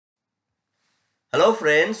Hello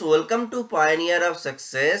friends, welcome to Pioneer of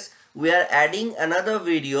Success. We are adding another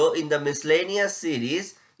video in the miscellaneous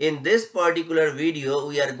series. In this particular video,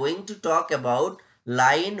 we are going to talk about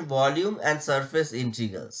line, volume and surface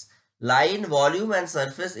integrals. Line, volume and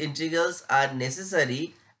surface integrals are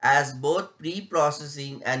necessary as both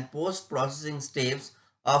pre-processing and post-processing steps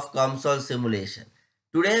of COMSOL simulation.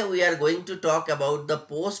 Today we are going to talk about the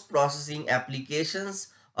post-processing applications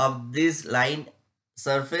of these line,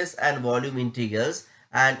 surface and volume integrals,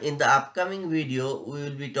 and in the upcoming video we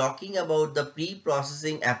will be talking about the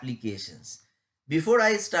pre-processing applications. Before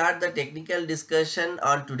I start the technical discussion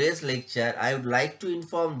on today's lecture, I would like to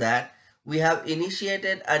inform that we have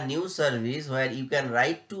initiated a new service where you can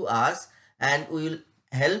write to us and we will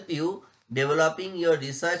help you developing your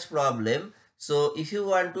research problem. So if you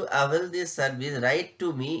want to avail this service, write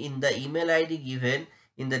to me in the email ID given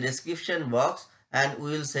in the description box and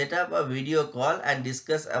we will set up a video call and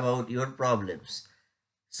discuss about your problems.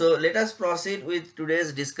 So let us proceed with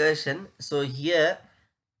today's discussion. So here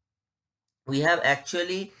we have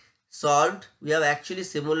actually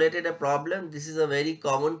simulated a problem. This is a very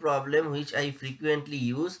common problem which I frequently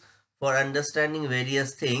use for understanding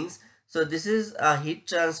various things. So this is a heat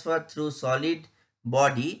transfer through solid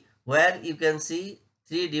body where you can see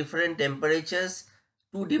two different temperatures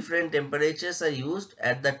are used.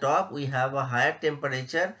 At the top we have a higher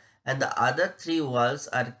temperature and the other three walls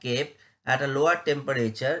are kept at a lower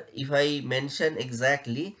temperature. If I mention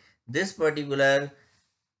exactly, this particular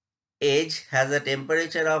edge has a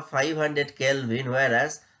temperature of 500 Kelvin,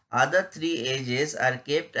 whereas other three edges are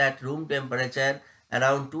kept at room temperature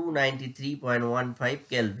around 293.15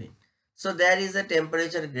 Kelvin. So there is a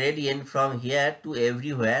temperature gradient from here to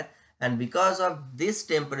everywhere, and because of this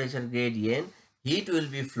temperature gradient, heat will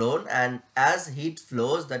be flown, and as heat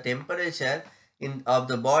flows, the temperature of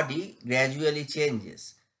the body gradually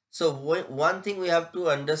changes. So one thing we have to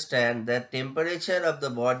understand, that temperature of the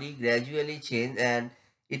body gradually change, and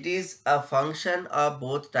it is a function of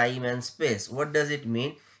both time and space. What does it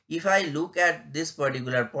mean? If I look at this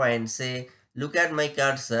particular point, say look at my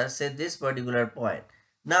cursor, say this particular point.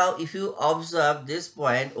 Now if you observe this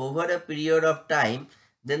point over a period of time,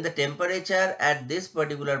 then the temperature at this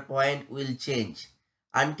particular point will change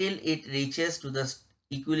until it reaches to the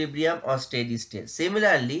equilibrium or steady state.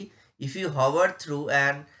 Similarly, if you hover through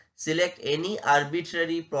and select any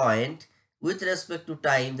arbitrary point, with respect to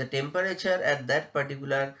time, the temperature at that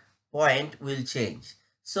particular point will change.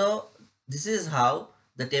 So this is how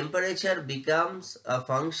the temperature becomes a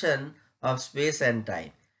function of space and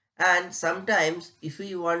time. And sometimes if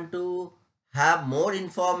we want to have more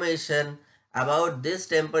information about this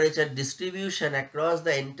temperature distribution across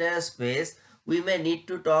the entire space, we may need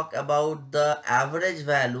to talk about the average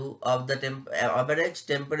value of the average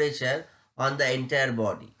temperature on the entire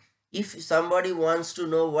body. If somebody wants to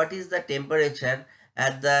know what is the temperature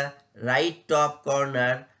at the right top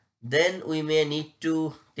corner, then we may need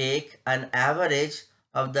to take an average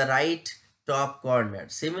of the right top corner.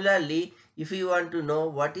 Similarly, if we want to know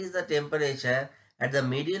what is the temperature at the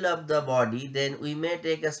middle of the body, then we may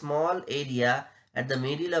take a small area at the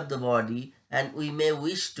middle of the body and we may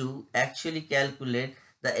wish to actually calculate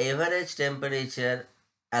the average temperature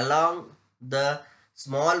along the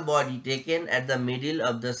small body taken at the middle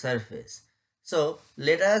of the surface. So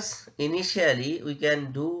let us initially we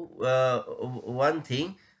can do one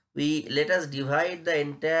thing. Let us divide the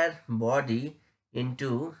entire body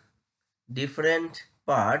into different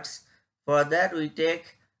parts. For that we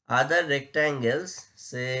take other rectangles.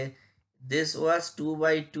 Say this was 2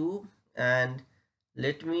 by 2 and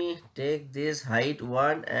let me take this height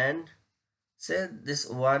 1 and say this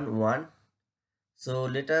 1. So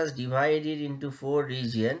let us divide it into 4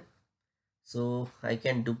 region. So I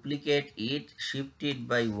can duplicate it, shift it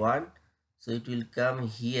by 1. So it will come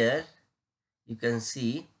here. You can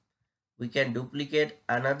see we can duplicate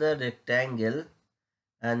another rectangle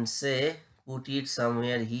and say put it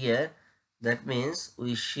somewhere here. That means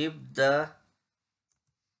we shift the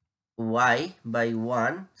y by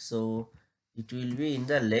 1. So it will be in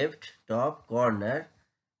the left top corner.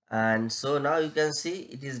 And so now you can see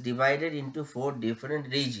it is divided into 4 different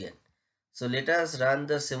regions. So let us run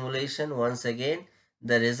the simulation once again.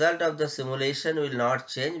 The result of the simulation will not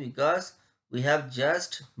change because we have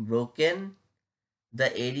just broken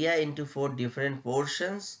the area into 4 different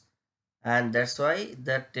portions, and that's why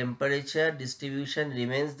the temperature distribution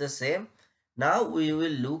remains the same. Now we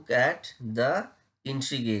will look at the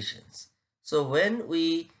integrations. So when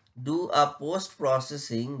we do a post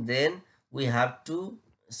processing, then we have to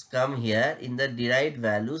come here in the derived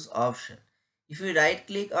values option. If we right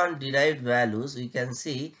click on derived values, we can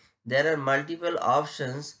see there are multiple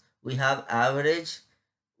options we have average,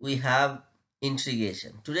 we have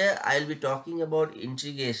integration. Today I'll be talking about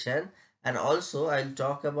integration, and also I'll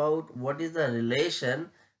talk about what is the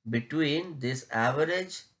relation between this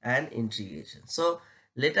average and integration. So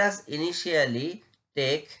let us initially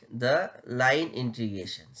take the line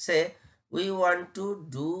integration. Say we want to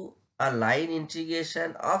do a line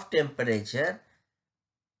integration of temperature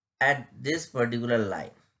at this particular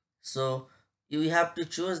line. So you have to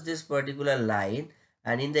choose this particular line,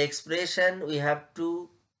 and in the expression we have to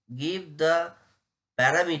give the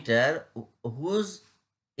parameter whose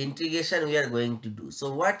integration we are going to do.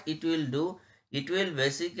 So what it will do, it will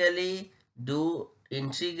basically do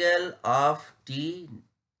integral of t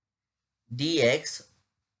dx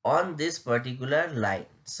on this particular line.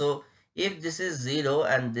 So if this is 0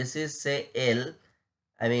 and this is say L,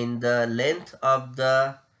 I mean the length of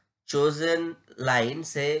the chosen line,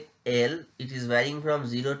 say L, it is varying from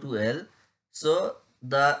 0 to L. So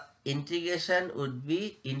the integration would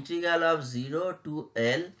be integral of 0 to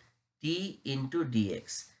L t into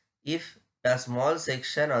dx if a small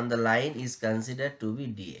section on the line is considered to be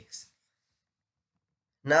dx.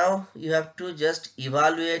 Now you have to just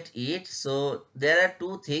evaluate it. So there are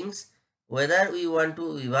two things: whether we want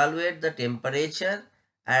to evaluate the temperature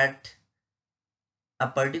at a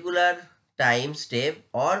particular time step,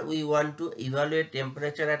 or we want to evaluate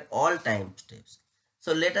temperature at all time steps.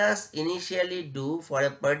 So let us initially do for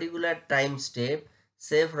a particular time step.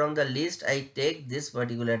 Say from the list I take this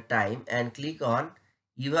particular time and click on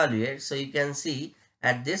evaluate. So you can see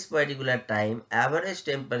at this particular time average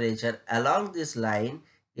temperature along this line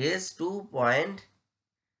is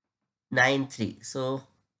 2.93. So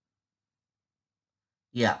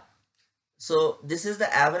yeah, so this is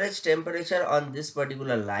the average temperature on this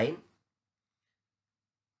particular line.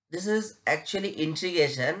 This is actually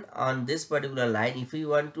integration on this particular line. If we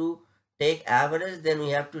want to take average, then we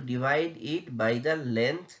have to divide it by the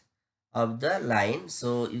length of the line.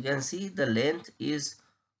 So you can see the length is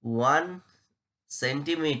 1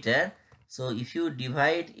 centimeter. So if you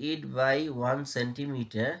divide it by 1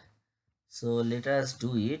 centimeter, so let us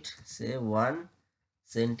do it, say 1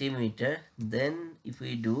 centimeter, then if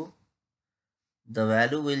we do, the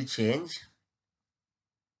value will change,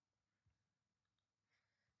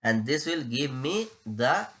 and this will give me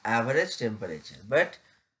the average temperature. But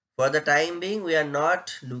for the time being, we are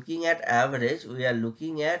not looking at average, we are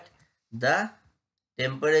looking at the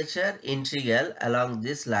temperature integral along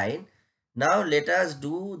this line. Now let us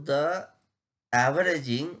do the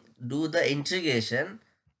averaging, do the integration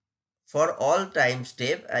for all time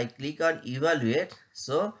step. I click on evaluate.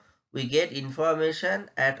 So we get information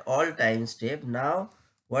at all time step. Now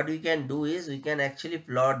what we can do is we can actually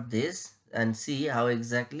plot this and see how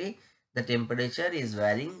exactly the temperature is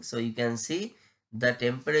varying. So you can see the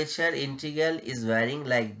temperature integral is varying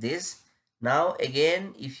like this. Now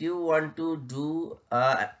again, if you want to do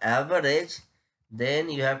average, then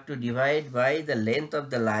you have to divide by the length of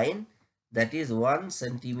the line, that is 1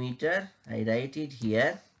 centimeter. I write it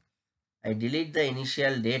here. I delete the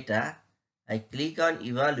initial data. I click on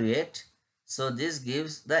evaluate. So this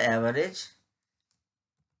gives the average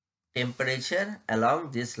temperature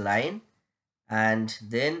along this line. And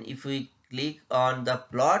then if we click on the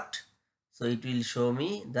plot, so it will show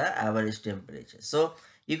me the average temperature. So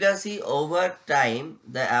you can see over time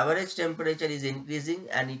the average temperature is increasing,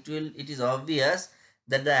 and it is obvious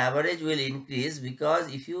that the average will increase,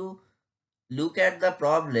 because if you look at the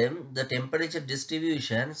problem, the temperature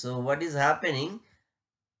distribution, so what is happening,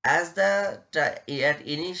 as the at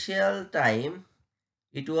initial time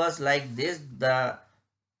it was like this: the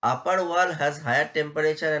upper wall has higher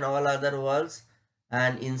temperature and all other walls,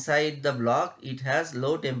 and inside the block it has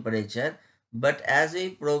low temperature. But as we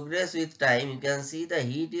progress with time, you can see the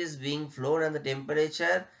heat is being flown and the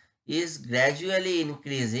temperature is gradually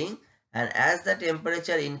increasing, and as the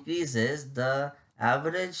temperature increases, the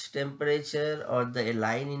average temperature or the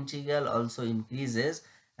line integral also increases,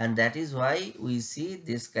 and that is why we see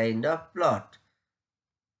this kind of plot.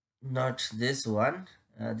 Not this one,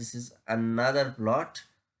 this is another plot.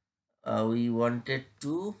 We wanted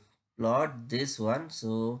to plot this one,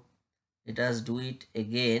 so let us do it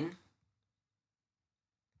again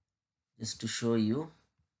just to show you.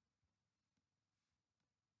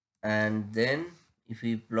 And then if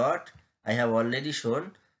we plot, I have already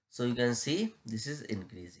shown, so you can see this is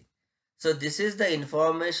increasing. So this is the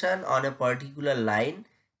information on a particular line.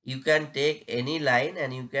 You can take any line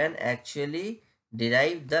and you can actually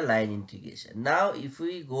derive the line integration. Now if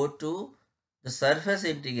we go to the surface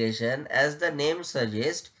integration, as the name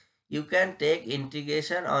suggests, you can take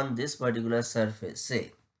integration on this particular surface,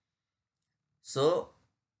 say. So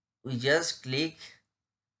we just click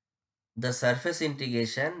the surface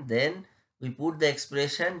integration, then we put the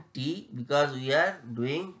expression T because we are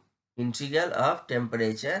doing integral of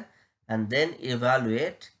temperature, and then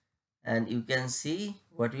evaluate, and you can see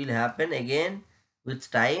what will happen. Again, with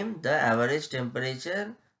time the average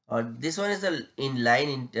temperature, or this one is the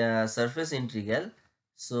in surface integral,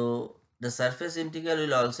 so the surface integral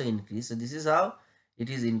will also increase. So this is how it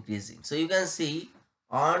is increasing. So you can see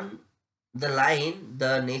on the line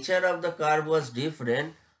the nature of the curve was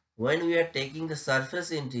different. When we are taking the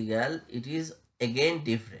surface integral, it is again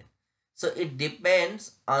different. So it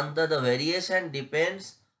depends on the variation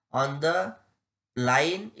depends on the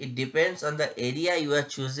line, it depends on the area you are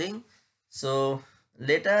choosing. So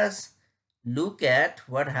let us look at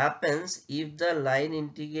what happens if the line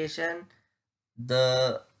integration,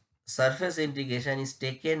 the surface integration is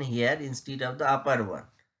taken here instead of the upper one.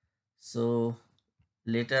 So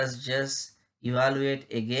let us just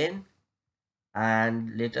evaluate again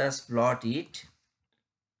and let us plot it.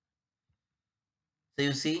 So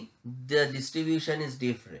you see the distribution is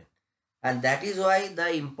different, and that is why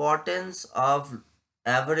the importance of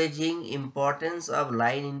averaging, importance of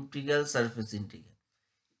line integral, surface integral.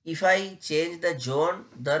 If I change the zone,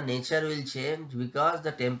 the nature will change because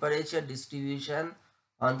the temperature distribution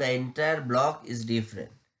on the entire block is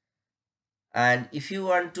different. And if you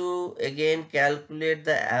want to again calculate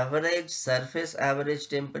the average surface average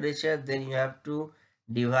temperature, then you have to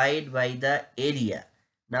divide by the area.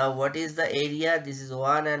 Now what is the area? This is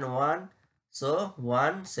 1 and 1, so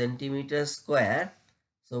 1 centimeter square.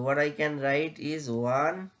 So what I can write is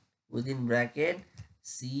 1 within bracket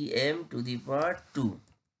cm to the power 2.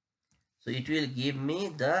 So it will give me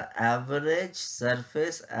the average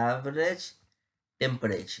surface average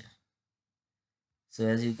temperature. So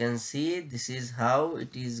as you can see, this is how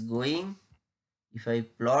it is going. If I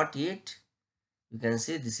plot it, you can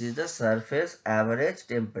see this is the surface average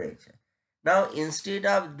temperature. Now instead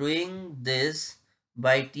of doing this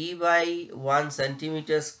by T by 1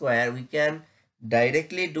 centimeter square, we can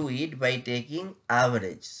directly do it by taking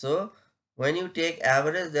average. So when you take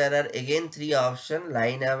average, there are again three options: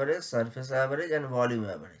 line average, surface average and volume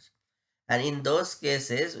average. And in those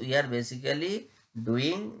cases we are basically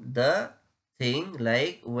doing the thing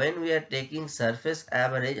like when we are taking surface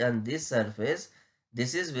average on this surface,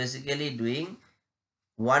 this is basically doing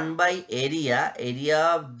 1 by area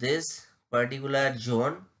of this particular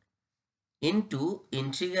zone into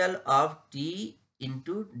integral of t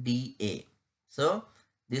into dA. So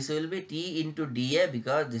this will be t into dA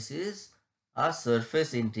because this is a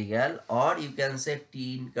surface integral, or you can say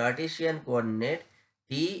t in Cartesian coordinate,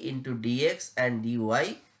 t into dx and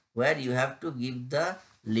dy, where you have to give the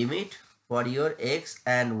limit for your x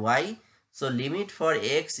and y. So limit for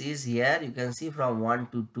x is here, you can see from 1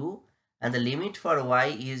 to 2, and the limit for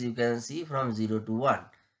y is, you can see, from 0 to 1.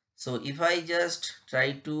 So if I just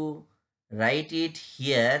try to write it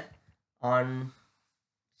here on,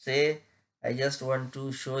 say, I just want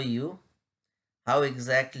to show you how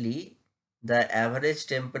exactly the average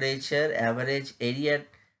temperature, average area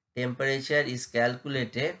temperature is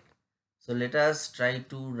calculated. So let us try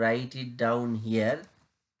to write it down here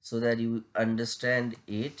so that you understand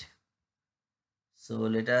it. So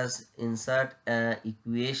let us insert an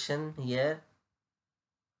equation here,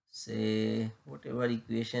 say whatever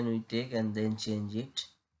equation we take and then change it.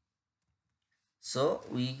 So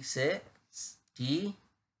we say T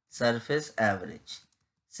surface average,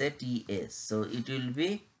 say TS. So it will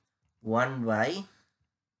be 1 by,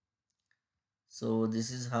 so this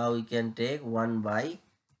is how we can take 1 by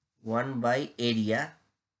area,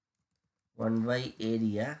 1 by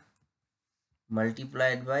area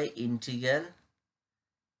multiplied by integral.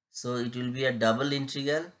 So it will be a double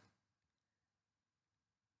integral.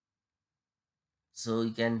 So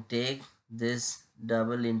we can take this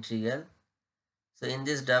double integral. So in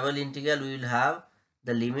this double integral we will have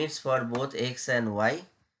the limits for both x and y.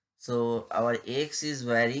 So our x is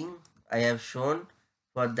varying, I have shown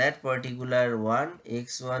for that particular one,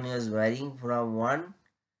 x1 was varying from 1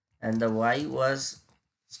 and the y was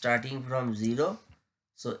starting from 0.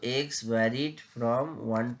 So x varied from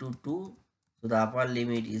 1 to 2. So the upper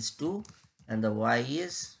limit is 2 and the y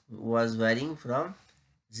was varying from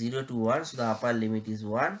 0 to 1. So the upper limit is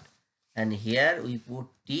 1. And here we put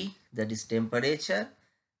T, that is temperature,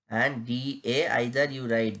 and dA, either you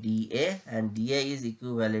write dA, and dA is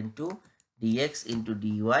equivalent to dx into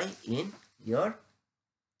dy in your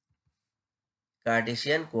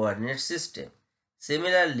Cartesian coordinate system.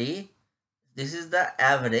 Similarly, this is the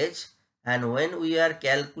average, and when we are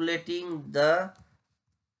calculating the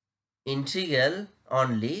integral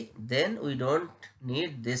only, then we don't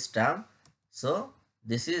need this term. So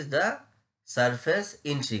this is the surface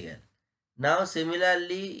integral. Now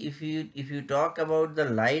similarly, if you talk about the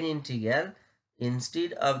line integral,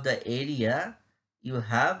 instead of the area you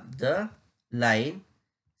have the line,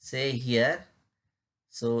 say here.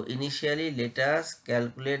 So initially let us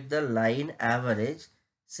calculate the line average,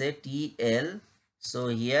 say TL. So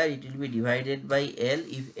here it will be divided by L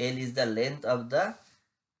if L is the length of the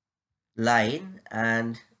line,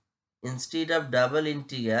 and instead of double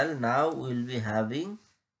integral now we will be having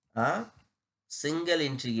a single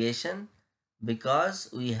integration because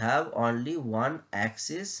we have only one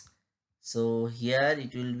axis. So here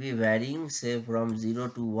it will be varying, say from 0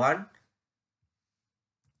 to 1,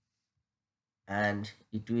 and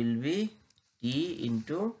it will be t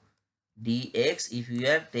into dx if you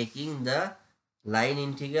are taking the line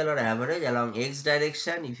integral or average along x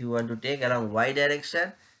direction. If you want to take along y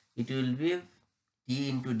direction, it will be t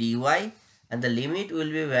into dy, and the limit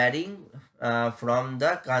will be varying from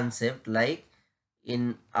the concept. Like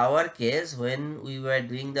in our case, when we were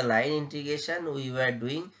doing the line integration, we were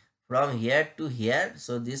doing from here to here.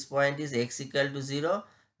 So this point is x equal to 0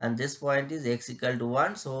 and this point is x equal to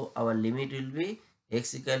 1. So our limit will be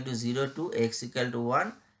x equal to 0 to x equal to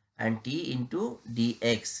 1 and t into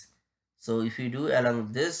dx. So if you do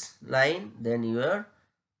along this line, then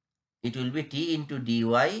it will be t into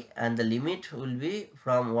dy, and the limit will be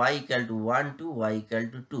from y equal to 1 to y equal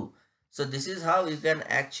to 2. So this is how you can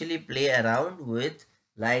actually play around with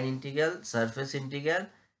line integral, surface integral.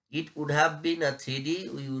 It would have been a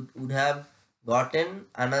 3D. We would have gotten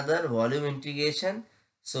another volume integration.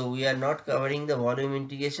 So we are not covering the volume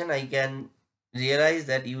integration. I can realize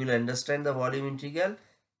that you will understand the volume integral.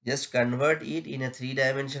 Just convert it in a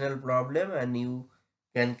three-dimensional problem and you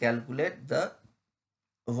can calculate the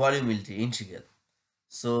volume integral.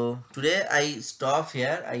 So today I stop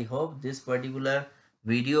here. I hope this particular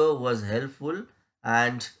video was helpful,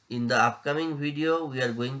 and in the upcoming video we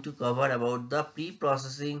are going to cover about the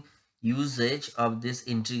pre-processing usage of these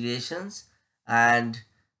integrations, and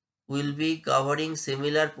we'll be covering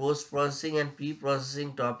similar post-processing and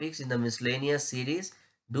pre-processing topics in the miscellaneous series.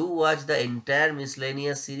 Do watch the entire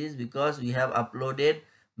miscellaneous series because we have uploaded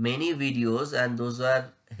many videos and those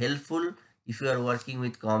are helpful if you are working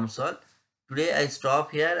with COMSOL. Today I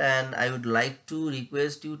stop here and I would like to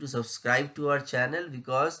request you to subscribe to our channel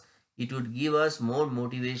because it would give us more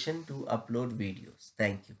motivation to upload videos.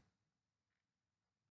 Thank you.